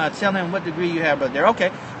in, tell him what degree you have, brother. There.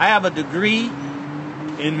 Okay, I have a degree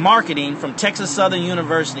in marketing from Texas Southern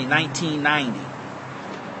University, 1990.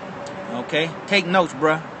 Okay, take notes,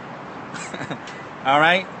 bruh. All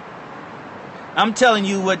right. I'm telling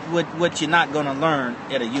you what you're not going to learn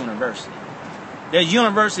at a university. There's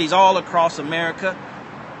universities all across America,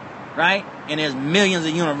 right? And there's millions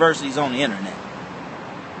of universities on the internet,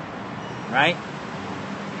 right?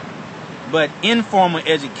 But informal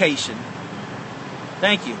education,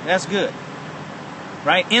 thank you, that's good,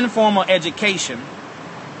 right? Informal education,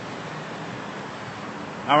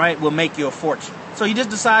 all right, will make you a fortune. So you just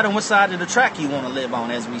decide on what side of the track you want to live on,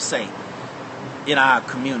 as we say in our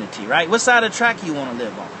community, right? What side of the track you want to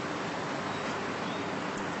live on?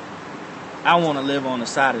 I want to live on the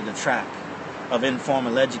side of the track of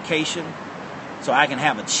informal education so I can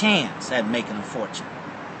have a chance at making a fortune.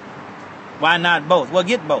 Why not both? Well,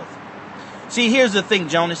 get both. See, here's the thing,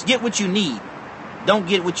 Jonas. Get what you need. Don't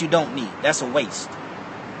get what you don't need. That's a waste.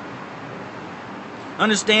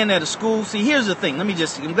 Understand that a school... See, here's the thing. I'm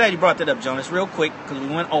glad you brought that up, Jonas, real quick, because we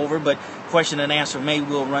went over, but question and answer, maybe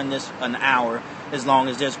we'll run this an hour as long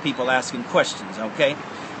as there's people asking questions, okay?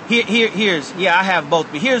 Yeah, I have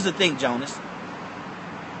both, but here's the thing, Jonas.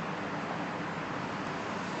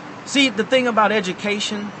 See, the thing about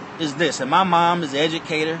education is this, and my mom is an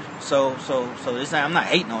educator, so I'm not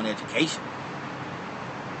hating on education.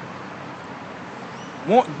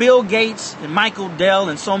 Bill Gates and Michael Dell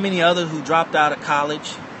and so many others who dropped out of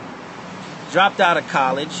college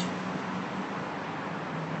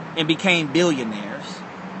and became billionaires.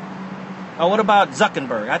 Oh, what about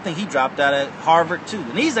Zuckerberg? I think he dropped out of Harvard too.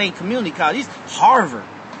 And these ain't community college, these Harvard.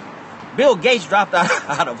 Bill Gates dropped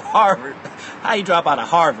out of Harvard. How you drop out of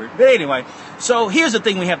Harvard? But anyway, so here's the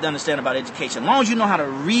thing we have to understand about education. As long as you know how to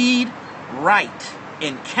read, write,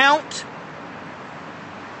 and count,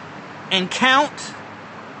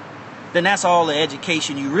 then that's all the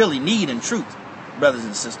education you really need in truth, brothers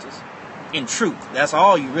and sisters. In truth, that's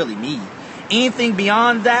all you really need. Anything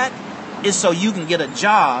beyond that is so you can get a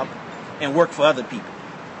job and work for other people.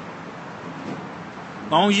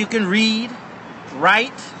 As long as you can read,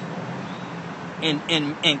 write,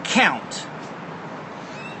 and count,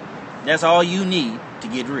 that's all you need to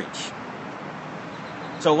get rich.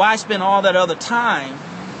 So why spend all that other time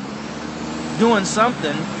doing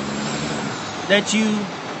something that you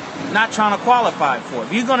not trying to qualify for?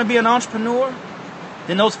 If you're going to be an entrepreneur,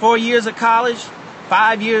 then those 4 years of college,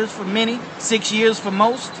 5 years for many, 6 years for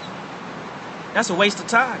most, that's a waste of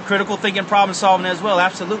time. Critical thinking, problem solving as well,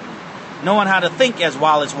 absolutely. Knowing how to think, as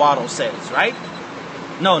Wallace Waddle says, right?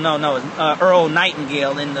 No. Earl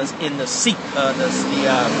Nightingale in the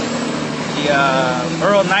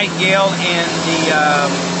Earl Nightingale and the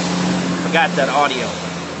forgot that audio.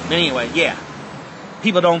 But anyway, yeah.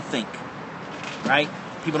 People don't think, right?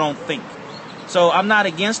 People don't think. So I'm not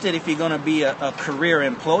against it if you're going to be a career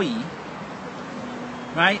employee,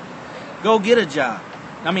 right? Go get a job.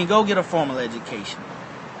 Go get a formal education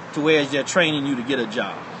to where they're training you to get a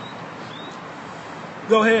job.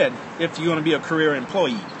 Go ahead if you're going to be a career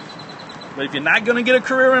employee. But if you're not going to get a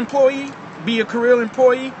career employee, be a career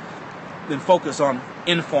employee, then focus on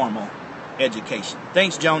informal education.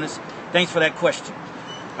 Thanks, Jonas. Thanks for that question.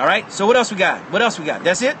 All right, so what else we got?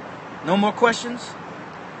 That's it? No more questions?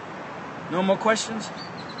 No more questions?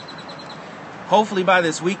 Hopefully by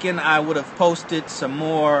this weekend I would have posted some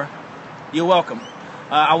more. You're welcome.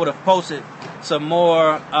 I would have posted some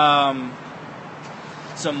more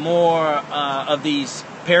of these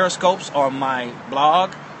periscopes on my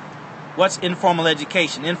blog. What's informal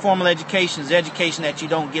education? Informal education is education that you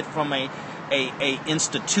don't get from a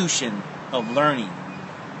institution of learning.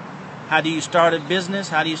 How do you start a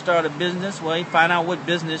business? Well, you find out what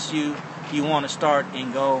business you want to start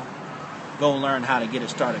and go learn how to get it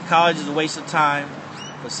started. College is a waste of time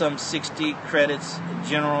for some 60 credits in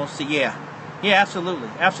general. So yeah, absolutely.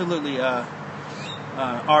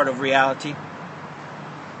 Art of reality,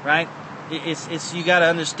 right? It's you got to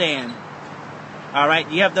understand. All right,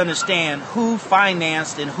 you have to understand who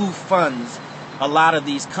financed and who funds a lot of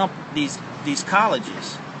these colleges.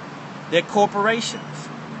 They're corporations.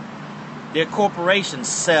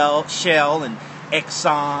 Shell and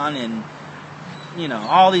Exxon and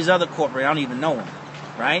all these other corporations. I don't even know them,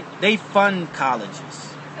 right? They fund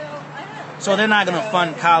colleges. So they're not going to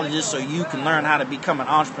fund colleges so you can learn how to become an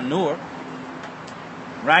entrepreneur,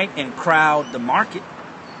 right? And crowd the market.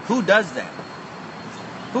 Who does that?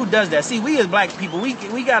 Who does that? See, we as black people,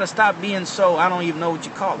 we got to stop being so, I don't even know what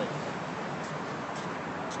you call it.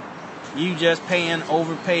 You just paying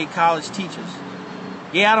overpaid college teachers.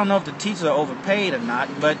 Yeah, I don't know if the teachers are overpaid or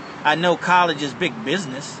not, but I know college is big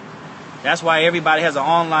business. That's why everybody has an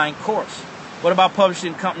online course. What about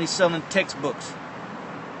publishing companies selling textbooks?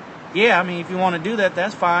 Yeah, I mean, if you want to do that,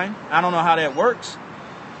 that's fine. I don't know how that works.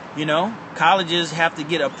 You know, colleges have to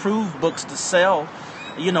get approved books to sell,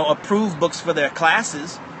 you know, approved books for their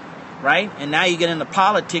classes, right? And now you get into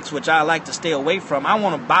politics, which I like to stay away from. I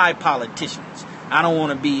want to buy politicians. I don't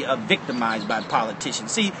want to be victimized by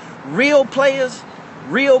politicians. See, real players,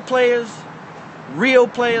 brothers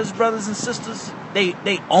and sisters,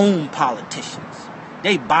 they own politicians.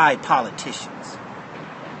 They buy politicians.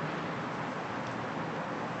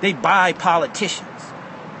 They buy politicians.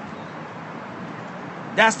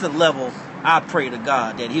 That's the level I pray to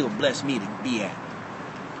God that He'll bless me to be at.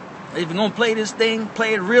 If you're going to play this thing,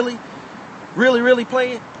 play it really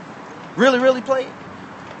play it. Really play it.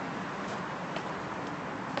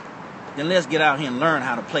 Then let's get out here and learn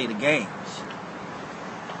how to play the games.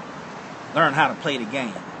 Learn how to play the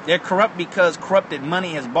game. They're corrupt because corrupted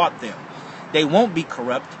money has bought them. They won't be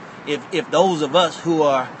corrupt if those of us who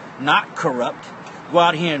are not corrupt go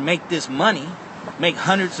out here and make this money, make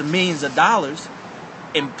hundreds of millions of dollars,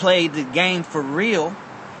 and play the game for real,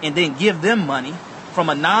 and then give them money from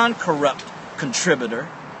a non-corrupt contributor,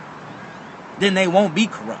 then they won't be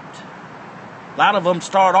corrupt. A lot of them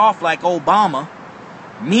start off like Obama,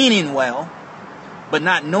 meaning well, but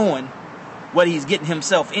not knowing what he's getting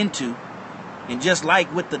himself into. And just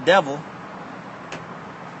like with the devil,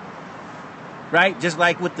 right? Just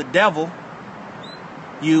like with the devil,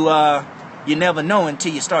 you never know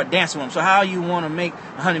until you start dancing with him. So how you want to make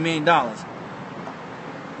 $100 million?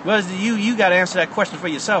 Well, you got to answer that question for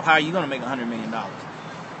yourself. How are you going to make $100 million?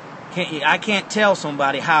 I can't tell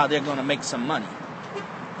somebody how they're going to make some money.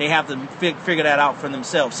 They have to figure that out for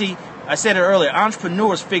themselves. See, I said it earlier,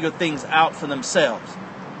 entrepreneurs figure things out for themselves.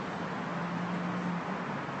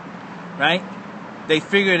 Right? They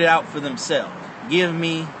figured it out for themselves. Give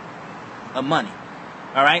me a money.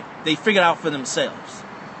 All right? They figured it out for themselves.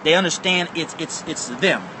 They understand it's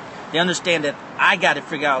them. They understand that I got to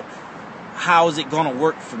figure out how is it going to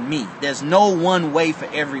work for me. There's no one way for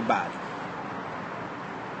everybody.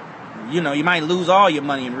 You know, you might lose all your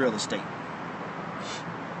money in real estate,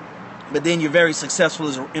 but then you're very successful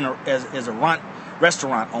as a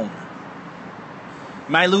restaurant owner.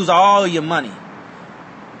 You might lose all your money,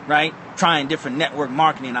 right, trying different network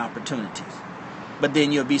marketing opportunities, but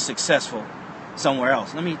then you'll be successful somewhere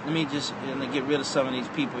else. Let me get rid of some of these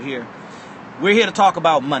people here. We're here to talk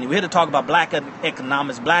about money. We're here to talk about black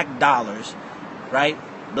economics, black dollars, right?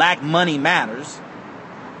 Black money matters,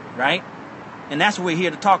 right? And that's what we're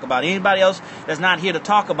here to talk about. Anybody else that's not here to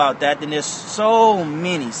talk about that, then there's so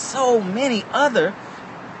many other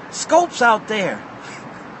scopes out there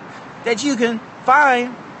that you can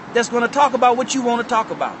find that's going to talk about what you want to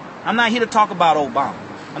talk about. I'm not here to talk about Obama.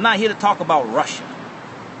 I'm not here to talk about Russia.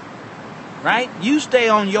 Right? You stay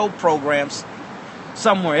on your programs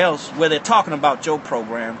somewhere else where they're talking about your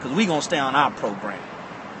program, because we're going to stay on our program.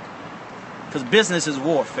 Because business is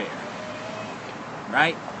warfare.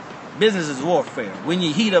 Right? Business is warfare. When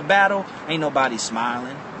you heat a battle, ain't nobody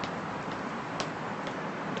smiling.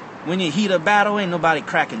 When you heat a battle, ain't nobody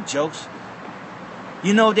cracking jokes.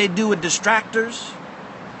 You know what they do with distractors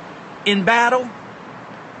in battle?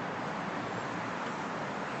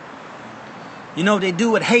 You know what they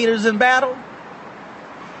do with haters in battle?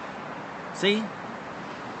 See?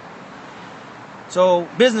 So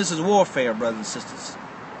business is warfare, brothers and sisters.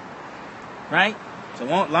 Right? So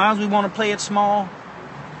as long as we want to play it small,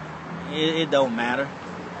 it don't matter.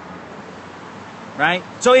 Right?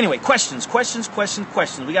 So anyway, questions.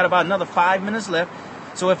 We got about another 5 minutes left.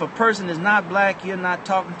 So if a person is not black, you're not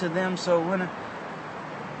talking to them. So when,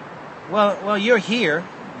 well, you're here.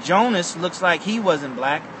 Jonas looks like he wasn't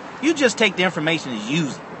black. You just take the information and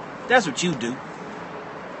use it. That's what you do.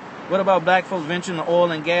 What about black folks venturing to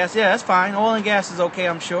oil and gas? Yeah, that's fine. Oil and gas is okay,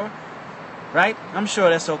 I'm sure. Right? I'm sure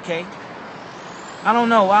that's okay. I don't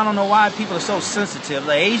know why people are so sensitive.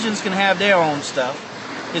 The Asians can have their own stuff.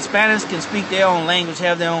 Hispanics can speak their own language,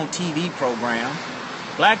 have their own TV program.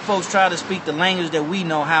 Black folks try to speak the language that we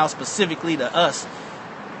know how specifically to us.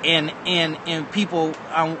 And people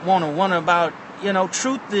want to wonder about,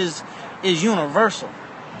 truth is universal.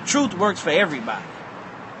 Truth works for everybody.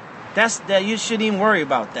 That you shouldn't even worry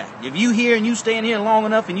about that. If you here and you stay in here long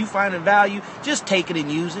enough and you find a value, just take it and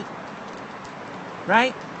use it.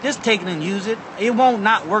 Right? Just take it and use it. It won't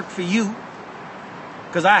not work for you.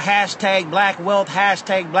 Because I hashtag black wealth,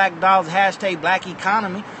 hashtag black dollars, hashtag black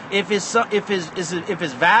economy. If it's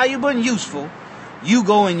valuable and useful, you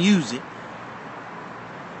go and use it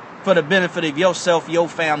for the benefit of yourself, your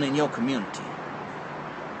family, and your community.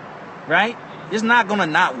 Right? It's not going to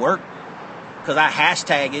not work because I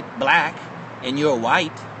hashtag it black and you're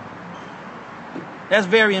white. That's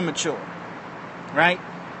very immature. Right?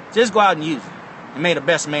 Just go out and use it and may the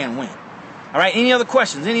best man win. All right, any other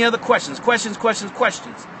questions? Any other questions? Questions,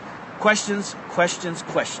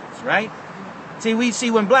 right?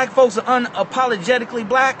 See, when black folks are unapologetically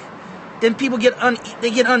black, then people get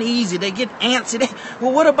uneasy. They get antsy.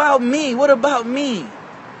 Well, what about me? What about me?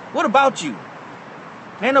 What about you?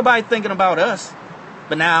 Ain't nobody thinking about us.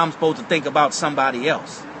 But now I'm supposed to think about somebody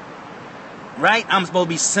else. Right? I'm supposed to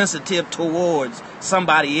be sensitive towards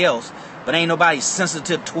somebody else, but ain't nobody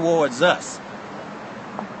sensitive towards us.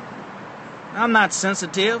 I'm not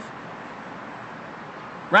sensitive.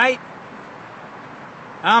 Right?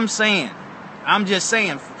 I'm just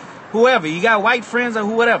saying, whoever, you got white friends or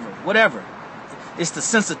whatever. It's the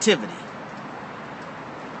sensitivity.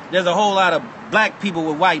 There's a whole lot of black people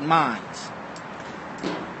with white minds.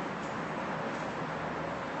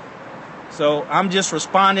 So I'm just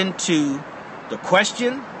responding to the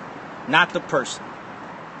question, not the person.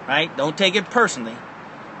 Right? Don't take it personally.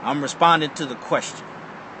 I'm responding to the question.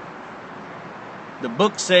 The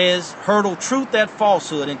book says, hurdle truth at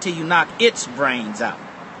falsehood until you knock its brains out.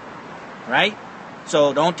 Right?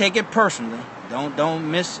 So don't take it personally.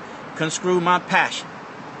 Don't misconstrue my passion.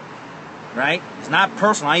 Right? It's not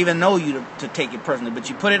personal. I even know you to take it personally. But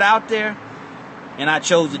you put it out there, and I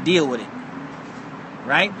chose to deal with it.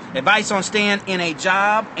 Right? Advice on staying in a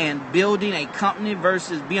job and building a company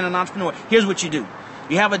versus being an entrepreneur. Here's what you do.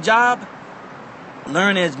 You have a job.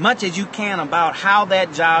 Learn as much as you can about how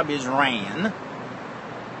that job is ran.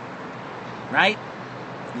 Right?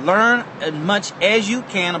 Learn as much as you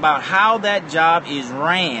can about how that job is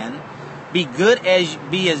ran. Be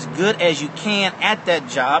as good as you can at that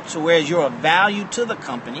job, so whereas you're of value to the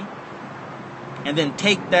company, and then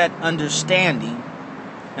take that understanding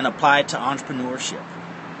and apply it to entrepreneurship.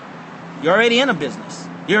 You're already in a business.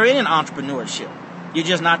 You're in entrepreneurship. You're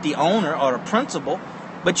just not the owner or the principal,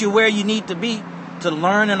 but you're where you need to be to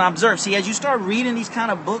learn and observe. See, as you start reading these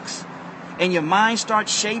kind of books and your mind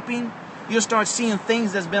starts shaping, you'll start seeing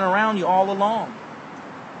things that's been around you all along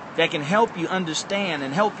that can help you understand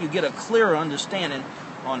and help you get a clearer understanding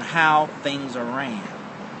on how things are ran.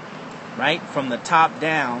 Right? From the top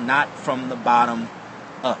down, not from the bottom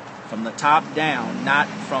up. From the top down, not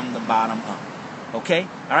from the bottom up. Okay?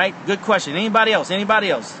 All right? Good question. Anybody else?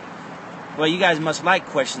 Well, you guys must like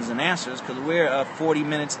questions and answers because we're 40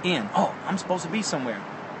 minutes in. Oh, I'm supposed to be somewhere.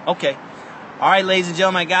 Okay. All right, ladies and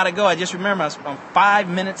gentlemen, I got to go. I just remember I'm 5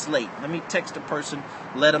 minutes late. Let me text a person,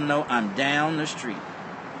 let them know I'm down the street.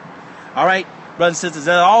 All right, brothers and sisters,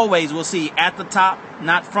 as always, we'll see you at the top,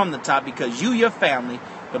 not from the top, because you, your family,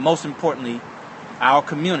 but most importantly, our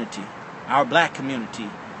community, our black community,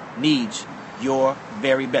 needs your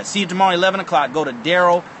very best. See you tomorrow at 11 o'clock. Go to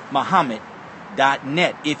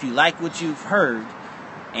DarrellMuhammad.net if you like what you've heard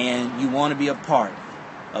and you want to be a part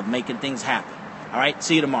of making things happen. All right,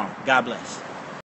 see you tomorrow. God bless.